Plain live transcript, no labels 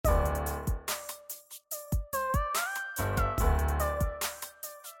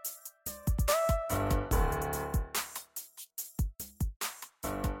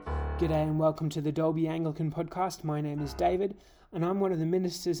G'day and welcome to the Dalby Anglican Podcast. My name is David and I'm one of the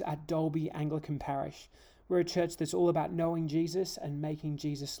ministers at Dalby Anglican Parish. We're a church that's all about knowing Jesus and making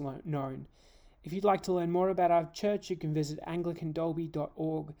Jesus known. If you'd like to learn more about our church, you can visit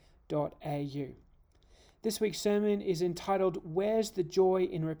anglicandalby.org.au. This week's sermon is entitled Where's the Joy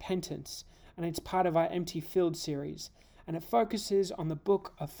in Repentance? And it's part of our Empty Filled series, and it focuses on the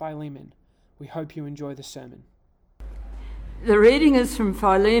book of Philemon. We hope you enjoy the sermon. The reading is from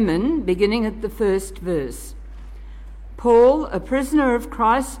Philemon, beginning at the first verse. Paul, a prisoner of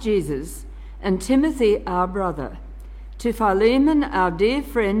Christ Jesus, and Timothy, our brother, to Philemon, our dear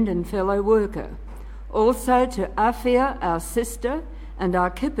friend and fellow worker, also to Apphia, our sister, and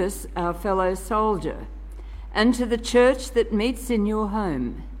Archippus, our fellow soldier, and to the church that meets in your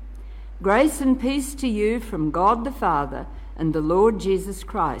home. Grace and peace to you from God the Father and the Lord Jesus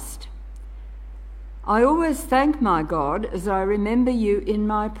Christ. I always thank my God as I remember you in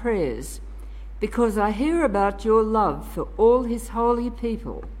my prayers, because I hear about your love for all his holy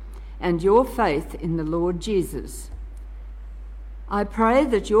people and your faith in the Lord Jesus. I pray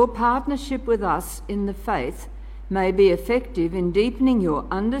that your partnership with us in the faith may be effective in deepening your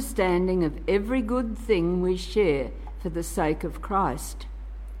understanding of every good thing we share for the sake of Christ.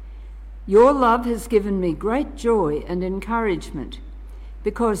 Your love has given me great joy and encouragement,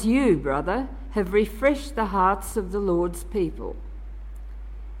 because you, brother, have refreshed the hearts of the Lord's people.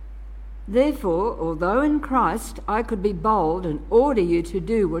 Therefore, although in Christ I could be bold and order you to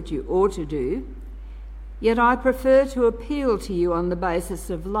do what you ought to do, yet I prefer to appeal to you on the basis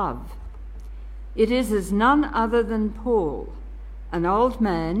of love. It is as none other than Paul, an old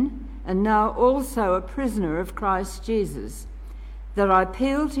man, and now also a prisoner of Christ Jesus, that I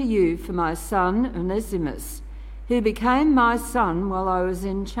appeal to you for my son Onesimus, who became my son while I was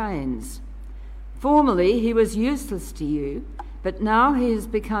in chains. Formerly he was useless to you, but now he has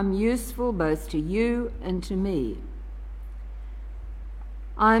become useful both to you and to me.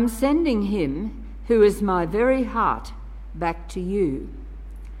 I am sending him, who is my very heart, back to you.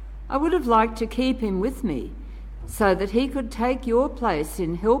 I would have liked to keep him with me, so that he could take your place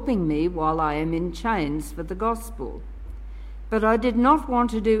in helping me while I am in chains for the gospel. But I did not want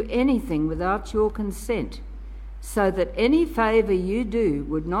to do anything without your consent, so that any favour you do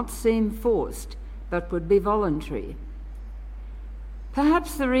would not seem forced, but would be voluntary.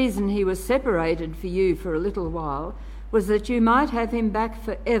 Perhaps the reason he was separated for you for a little while was that you might have him back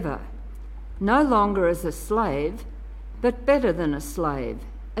forever, no longer as a slave, but better than a slave,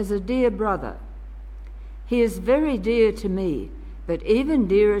 as a dear brother. He is very dear to me, but even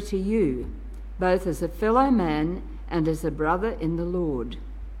dearer to you, both as a fellow man and as a brother in the Lord.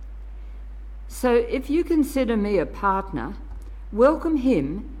 So if you consider me a partner, welcome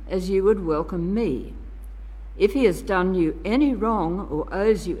him as you would welcome me. If he has done you any wrong or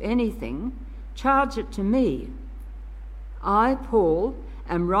owes you anything, charge it to me. I, Paul,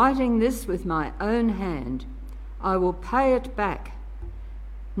 am writing this with my own hand. I will pay it back,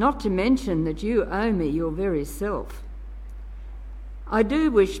 not to mention that you owe me your very self. I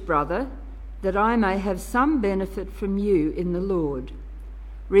do wish, brother, that I may have some benefit from you in the Lord.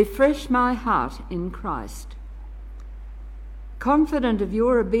 Refresh my heart in Christ. Confident of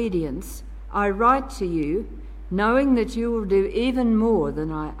your obedience, I write to you, knowing that you will do even more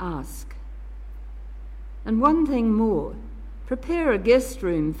than I ask. And one thing more, prepare a guest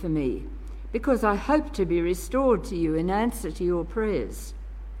room for me, because I hope to be restored to you in answer to your prayers.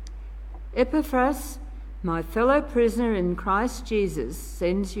 Epaphras, my fellow prisoner in Christ Jesus,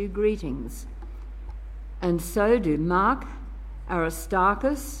 sends you greetings. And so do Mark,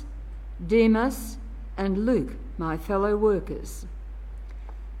 Aristarchus, Demas, and Luke, my fellow workers.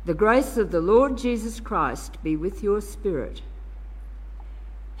 The grace of the Lord Jesus Christ be with your spirit.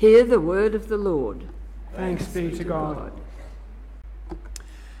 Hear the word of the Lord. Thanks be to God.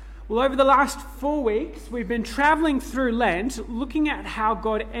 Well, over the last 4 weeks, we've been travelling through Lent, looking at how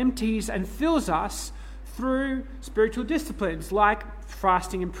God empties and fills us through spiritual disciplines like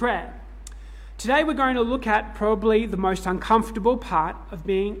fasting and prayer. Today we're going to look at probably the most uncomfortable part of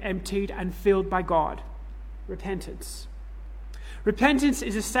being emptied and filled by God: repentance. Repentance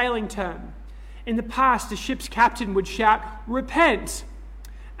is a sailing term. In the past, a ship's captain would shout, "Repent!"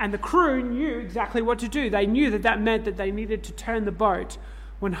 And the crew knew exactly what to do. They knew that that meant that they needed to turn the boat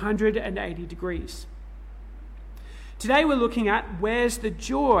 180 degrees. Today we're looking at where's the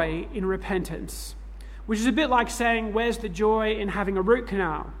joy in repentance, which is a bit like saying, where's the joy in having a root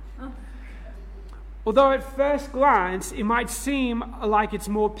canal? Although at first glance it might seem like it's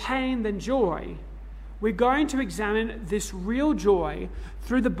more pain than joy, we're going to examine this real joy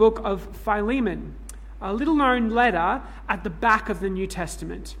through the book of Philemon, a little-known letter at the back of the New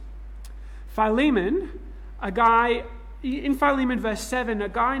Testament. Philemon, in Philemon verse 7, a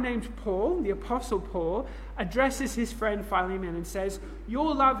guy named Paul, the Apostle Paul, addresses his friend Philemon and says,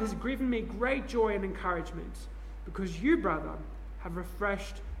 "Your love has given me great joy and encouragement, because you, brother, have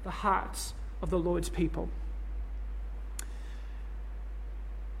refreshed the hearts of the Lord's people."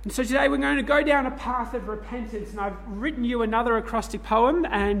 And so today we're going to go down a path of repentance, and I've written you another acrostic poem.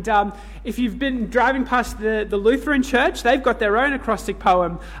 And if you've been driving past the Lutheran church, they've got their own acrostic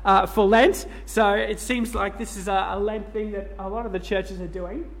poem for Lent. So it seems like this is a Lent thing that a lot of the churches are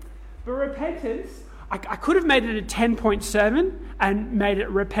doing. But repentance, I could have made it a 10-point sermon and made it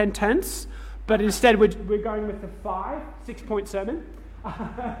repentance, but instead we're going with the 6-point sermon.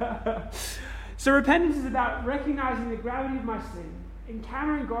 So repentance is about recognizing the gravity of my sin,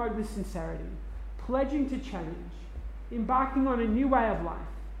 encountering God with sincerity, pledging to change, embarking on a new way of life,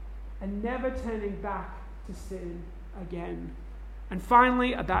 and never turning back to sin again. And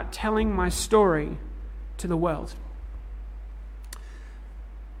finally, about telling my story to the world.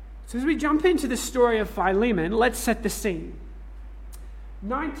 So as we jump into the story of Philemon, let's set the scene.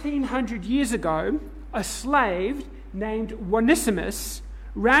 1900 years ago, a slave named Onesimus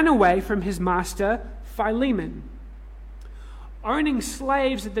ran away from his master, Philemon. Owning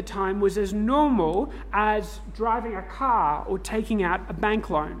slaves at the time was as normal as driving a car or taking out a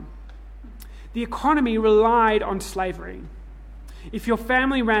bank loan. The economy relied on slavery. If your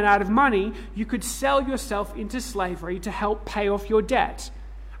family ran out of money, you could sell yourself into slavery to help pay off your debt,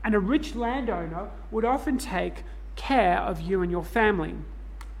 and a rich landowner would often take care of you and your family.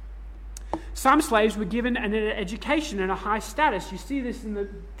 Some slaves were given an education and a high status. You see this in the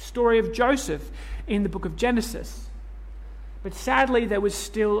story of Joseph in the book of Genesis. But sadly, there was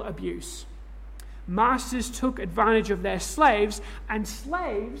still abuse. Masters took advantage of their slaves, and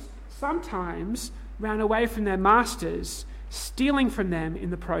slaves sometimes ran away from their masters, stealing from them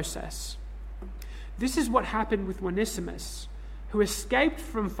in the process. This is what happened with Onesimus, who escaped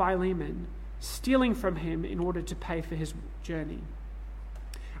from Philemon, stealing from him in order to pay for his journey.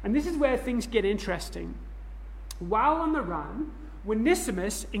 And this is where things get interesting. While on the run,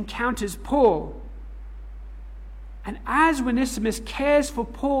 Onesimus encounters Paul. And as Onesimus cares for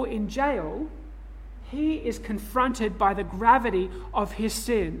Paul in jail, he is confronted by the gravity of his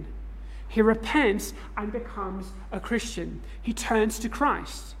sin. He repents and becomes a Christian. He turns to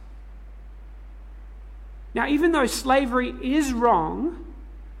Christ. Now, even though slavery is wrong,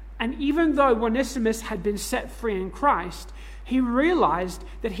 and even though Onesimus had been set free in Christ, he realized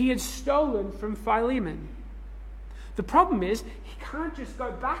that he had stolen from Philemon. The problem is, he can't just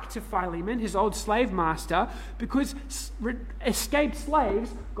go back to Philemon, his old slave master, because escaped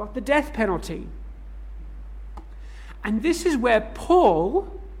slaves got the death penalty. And this is where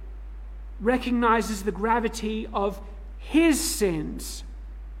Paul recognizes the gravity of his sins.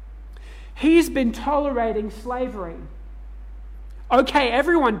 He's been tolerating slavery. Okay,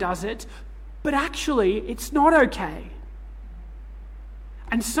 everyone does it, but actually, it's not okay.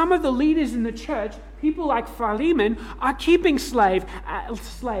 And some of the leaders in the church, people like Philemon, are keeping slaves,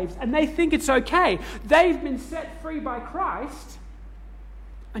 and they think it's okay. They've been set free by Christ,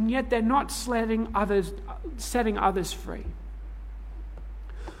 and yet they're not setting others free.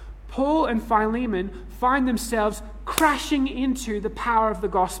 Paul and Philemon find themselves crashing into the power of the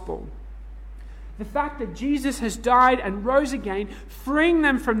gospel. The fact that Jesus has died and rose again, freeing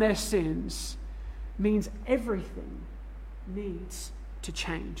them from their sins, means everything needs to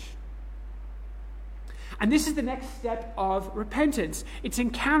change. And this is the next step of repentance. It's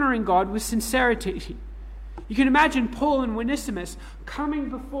encountering God with sincerity. You can imagine Paul and Onesimus coming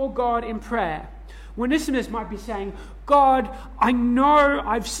before God in prayer. Onesimus might be saying, "God, I know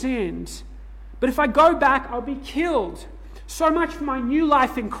I've sinned, but if I go back, I'll be killed. So much for my new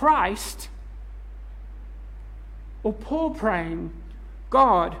life in Christ." Or Paul praying,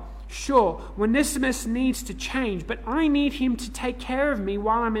 "God, sure, Onesimus needs to change, but I need him to take care of me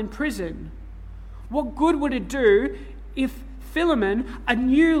while I'm in prison. What good would it do if Philemon, a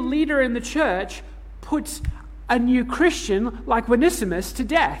new leader in the church, puts a new Christian like Onesimus to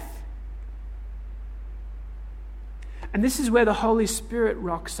death?" And this is where the Holy Spirit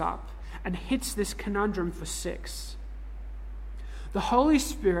rocks up and hits this conundrum for 6. The Holy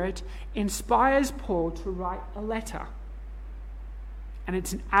Spirit inspires Paul to write a letter. And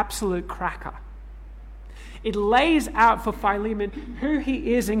it's an absolute cracker. It lays out for Philemon who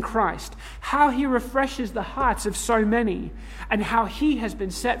he is in Christ, how he refreshes the hearts of so many, and how he has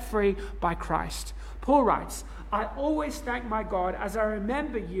been set free by Christ. Paul writes, "I always thank my God as I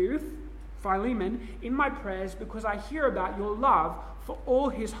remember you, Philemon, in my prayers, because I hear about your love for all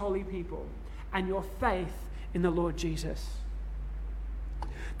his holy people and your faith in the Lord Jesus."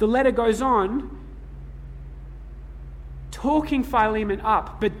 the letter goes on, talking Philemon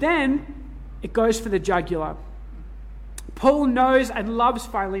up, but then it goes for the jugular. Paul knows and loves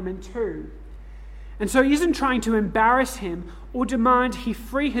Philemon too. And so he isn't trying to embarrass him or demand he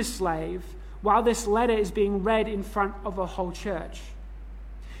free his slave while this letter is being read in front of a whole church.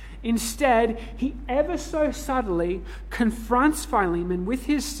 Instead, he ever so subtly confronts Philemon with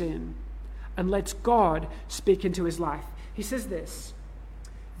his sin and lets God speak into his life. He says this,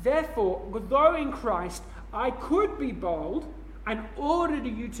 "Therefore, although in Christ I could be bold and order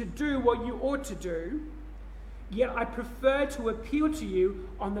you to do what you ought to do, yet I prefer to appeal to you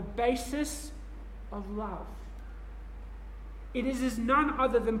on the basis of love. It is as none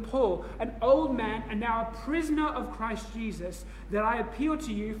other than Paul, an old man and now a prisoner of Christ Jesus, that I appeal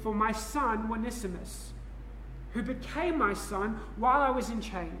to you for my son Onesimus, who became my son while I was in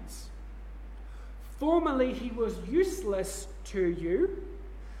chains. Formerly he was useless to you,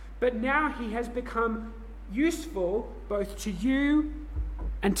 but now he has become useful both to you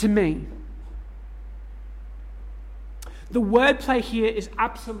and to me." The wordplay here is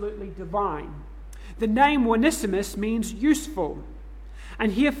absolutely divine. The name Onesimus means useful.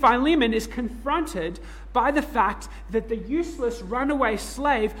 And here Philemon is confronted by the fact that the useless runaway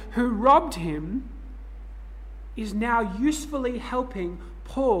slave who robbed him is now usefully helping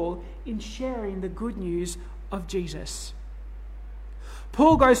Paul in sharing the good news of Jesus.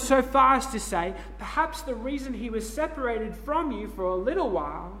 Paul goes so far as to say, perhaps the reason he was separated from you for a little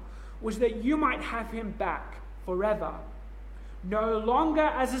while was that you might have him back forever, no longer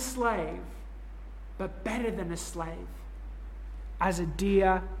as a slave, but better than a slave, as a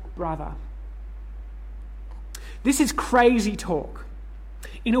dear brother. This is crazy talk.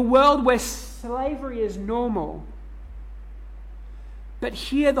 In a world where slavery is normal, but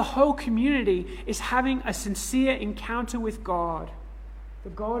here the whole community is having a sincere encounter with God, the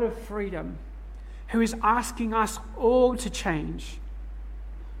God of freedom, who is asking us all to change.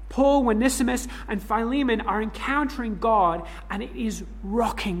 Paul, Onesimus, and Philemon are encountering God, and it is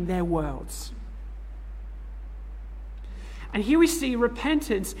rocking their worlds. And here we see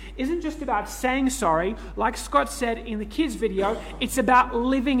repentance isn't just about saying sorry. Like Scott said in the kids' video, it's about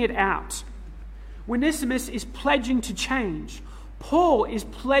living it out. Onesimus is pledging to change. Paul is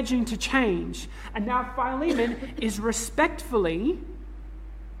pledging to change. And now Philemon is respectfully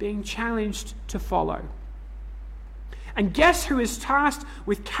being challenged to follow. And guess who is tasked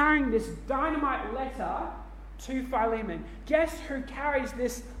with carrying this dynamite letter to Philemon? Guess who carries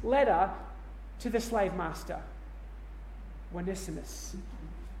this letter to the slave master? Onesimus.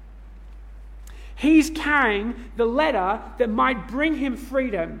 He's carrying the letter that might bring him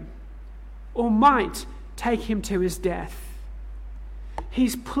freedom or might take him to his death.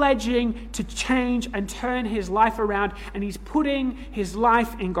 He's pledging to change and turn his life around, and he's putting his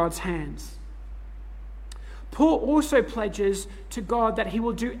life in God's hands. Paul also pledges to God that he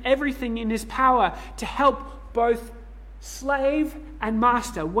will do everything in his power to help both slave and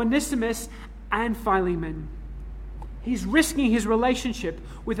master, Onesimus and Philemon. He's risking his relationship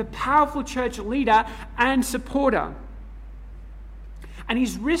with a powerful church leader and supporter. And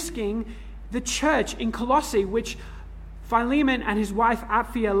he's risking the church in Colossae, which Philemon and his wife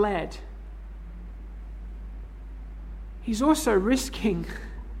Apphia led. He's also risking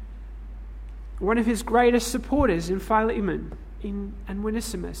one of his greatest supporters in Philemon and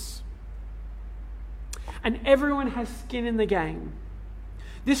Onesimus. And everyone has skin in the game.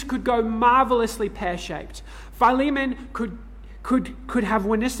 This could go marvelously pear-shaped. Philemon could have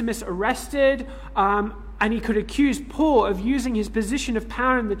Onesimus arrested, and he could accuse Paul of using his position of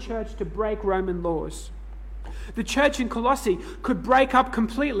power in the church to break Roman laws. The church in Colossae could break up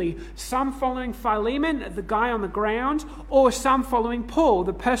completely, some following Philemon, the guy on the ground, or some following Paul,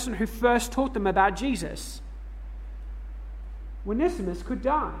 the person who first taught them about Jesus. Onesimus could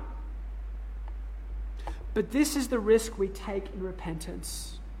die. But this is the risk we take in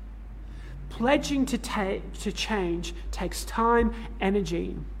repentance. Pledging to change takes time,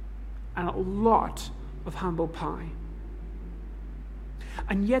 energy, and a lot of humble pie.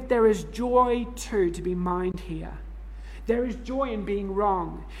 And yet there is joy too to be mined here. There is joy in being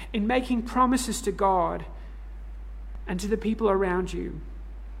wrong, in making promises to God and to the people around you,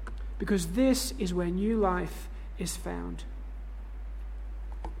 because this is where new life is found.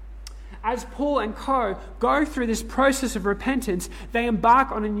 As Paul and co go through this process of repentance, they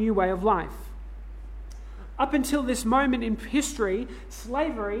embark on a new way of life. Up until this moment in history,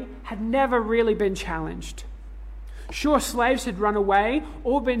 slavery had never really been challenged. Sure, slaves had run away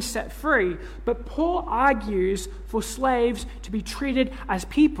or been set free, but Paul argues for slaves to be treated as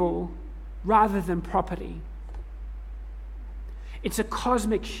people rather than property. It's a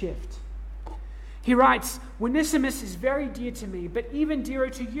cosmic shift. He writes, Onesimus is very dear to me, but even dearer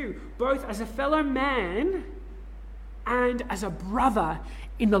to you, both as a fellow man and as a brother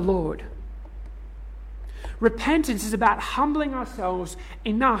in the Lord. Repentance is about humbling ourselves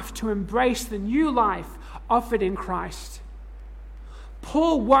enough to embrace the new life offered in Christ.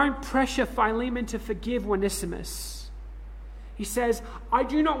 Paul won't pressure Philemon to forgive Onesimus. He says, I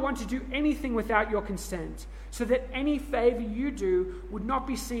do not want to do anything without your consent, so that any favor you do would not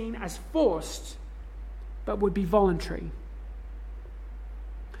be seen as forced, but would be voluntary.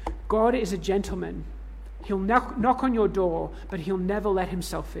 God is a gentleman. He'll knock on your door, but he'll never let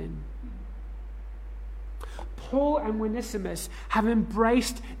himself in. Paul and Onesimus have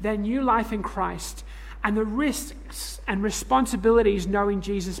embraced their new life in Christ and the risks and responsibilities knowing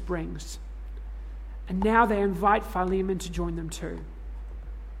Jesus brings. And now they invite Philemon to join them too.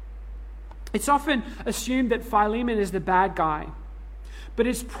 It's often assumed that Philemon is the bad guy, but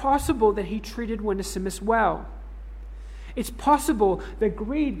it's possible that he treated Onesimus well. It's possible that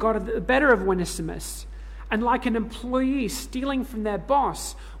greed got the better of Onesimus, and like an employee stealing from their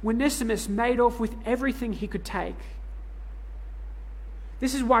boss, Onesimus made off with everything he could take.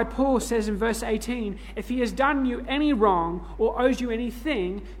 This is why Paul says in verse 18, if he has done you any wrong or owes you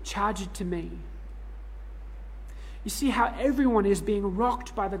anything, charge it to me. You see how everyone is being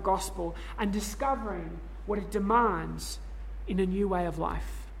rocked by the gospel and discovering what it demands in a new way of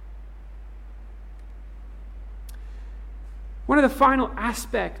life. One of the final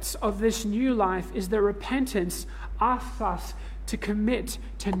aspects of this new life is that repentance asks us to commit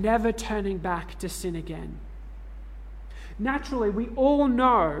to never turning back to sin again. Naturally, we all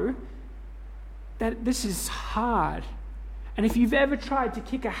know that this is hard. And if you've ever tried to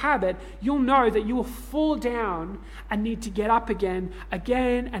kick a habit, you'll know that you will fall down and need to get up again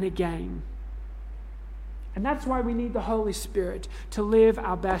and again. And that's why we need the Holy Spirit to live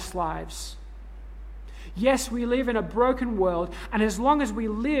our best lives. Yes, we live in a broken world, and as long as we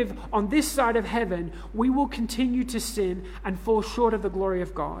live on this side of heaven, we will continue to sin and fall short of the glory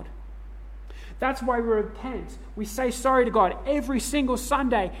of God. That's why we repent. We say sorry to God every single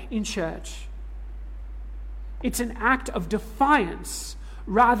Sunday in church. It's an act of defiance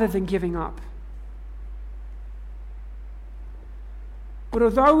rather than giving up. But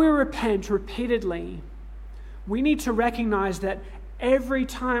although we repent repeatedly, we need to recognize that every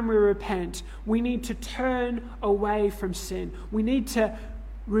time we repent, we need to turn away from sin. We need to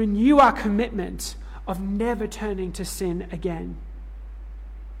renew our commitment of never turning to sin again.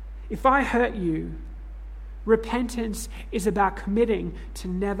 If I hurt you, repentance is about committing to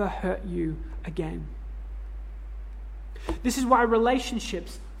never hurt you again. This is why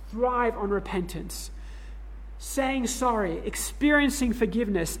relationships thrive on repentance. Saying sorry, experiencing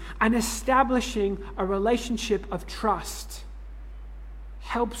forgiveness, and establishing a relationship of trust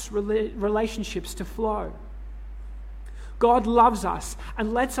helps relationships to flow. God loves us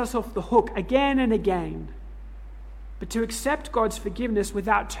and lets us off the hook again and again. But to accept God's forgiveness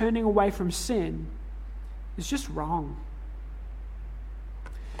without turning away from sin is just wrong.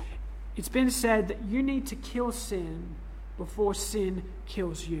 It's been said that you need to kill sin before sin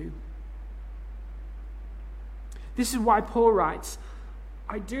kills you. This is why Paul writes,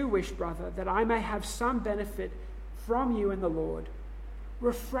 I do wish, brother, that I may have some benefit from you in the Lord.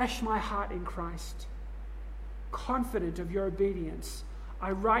 Refresh my heart in Christ. Confident of your obedience,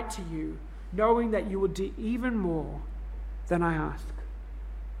 I write to you, knowing that you will do even more than I ask.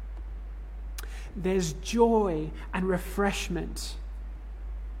 There's joy and refreshment.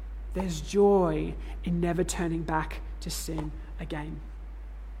 There's joy in never turning back to sin again.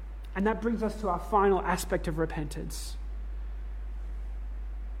 And that brings us to our final aspect of repentance.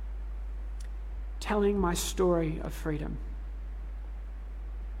 Telling my story of freedom.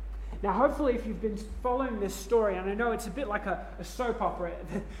 Now, hopefully, if you've been following this story, and I know it's a bit like a soap opera,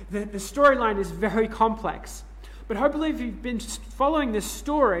 the storyline is very complex. But hopefully, if you've been following this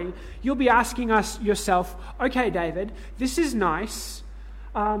story, you'll be asking yourself, okay, David, this is nice.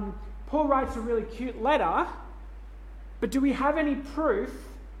 Paul writes a really cute letter, but do we have any proof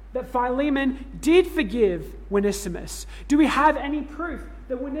that Philemon did forgive Onesimus? Do we have any proof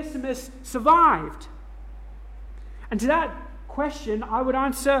that Onesimus survived? And to that question, I would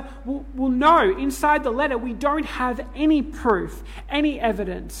answer, well, no. Inside the letter, we don't have any proof, any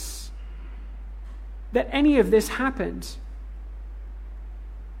evidence that any of this happened.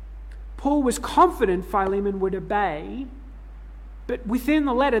 Paul was confident Philemon would obey, but within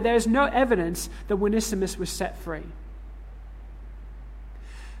the letter, there's no evidence that Onesimus was set free.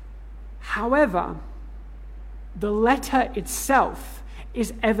 However, the letter itself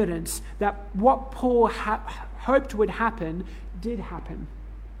is evidence that what Paul hoped would happen did happen.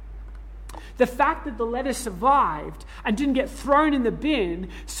 The fact that the letter survived and didn't get thrown in the bin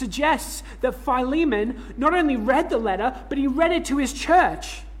suggests that Philemon not only read the letter, but he read it to his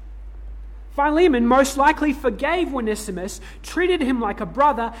church. Philemon most likely forgave Onesimus, treated him like a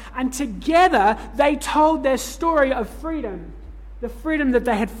brother, and together they told their story of freedom, the freedom that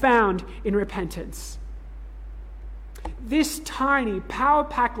they had found in repentance. This tiny,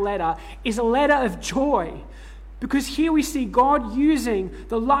 power-packed letter is a letter of joy, because here we see God using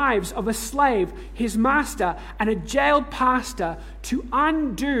the lives of a slave, his master, and a jailed pastor to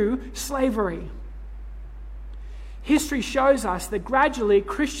undo slavery. History shows us that gradually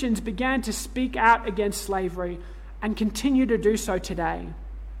Christians began to speak out against slavery and continue to do so today.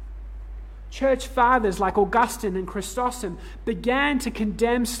 Church fathers like Augustine and Chrysostom began to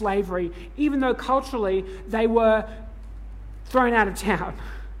condemn slavery, even though culturally they were thrown out of town.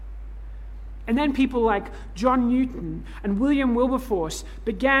 And then people like John Newton and William Wilberforce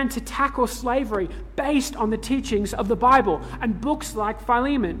began to tackle slavery based on the teachings of the Bible and books like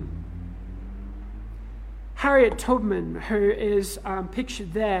Philemon. Harriet Tubman, who is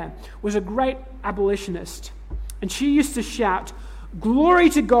pictured there, was a great abolitionist. And she used to shout,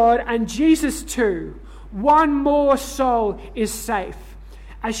 "Glory to God and Jesus too. One more soul is safe,"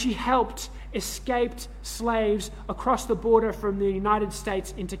 as she helped escaped slaves across the border from the United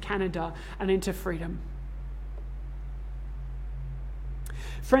States into Canada and into freedom.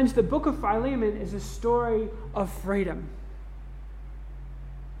 Friends, the book of Philemon is a story of freedom.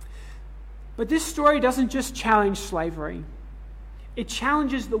 But this story doesn't just challenge slavery. It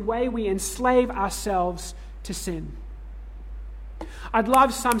challenges the way we enslave ourselves to sin. I'd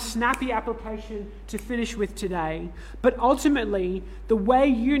love some snappy application to finish with today, but ultimately, the way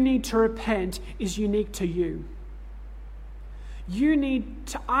you need to repent is unique to you. You need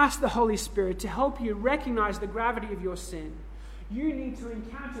to ask the Holy Spirit to help you recognize the gravity of your sin. You need to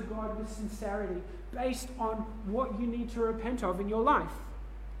encounter God with sincerity based on what you need to repent of in your life.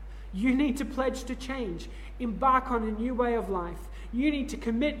 You need to pledge to change, embark on a new way of life. You need to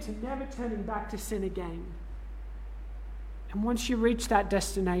commit to never turning back to sin again. And once you reach that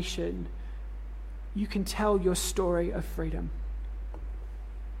destination, you can tell your story of freedom.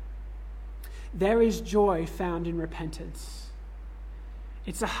 There is joy found in repentance.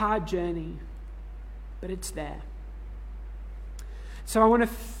 It's a hard journey, but it's there. So I want to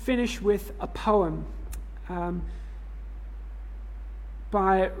finish with a poem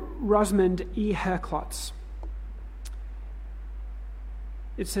by Rosamund E. Herklotz.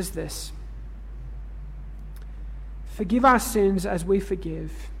 It says this: "Forgive our sins as we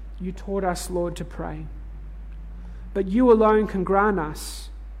forgive. You taught us, Lord, to pray. But you alone can grant us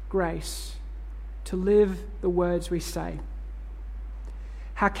grace to live the words we say.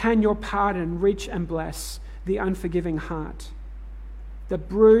 How can your pardon reach and bless the unforgiving heart that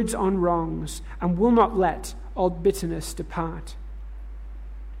broods on wrongs and will not let old bitterness depart?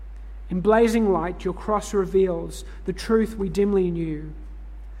 In blazing light, your cross reveals the truth we dimly knew,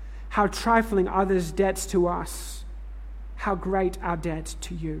 how trifling others' debts to us, how great our debt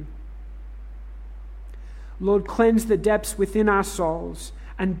to you. Lord, cleanse the depths within our souls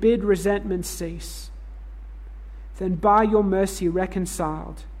and bid resentment cease. Then by your mercy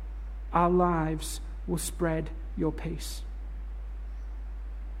reconciled, our lives will spread your peace."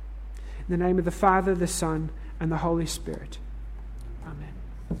 In the name of the Father, the Son, and the Holy Spirit. Amen.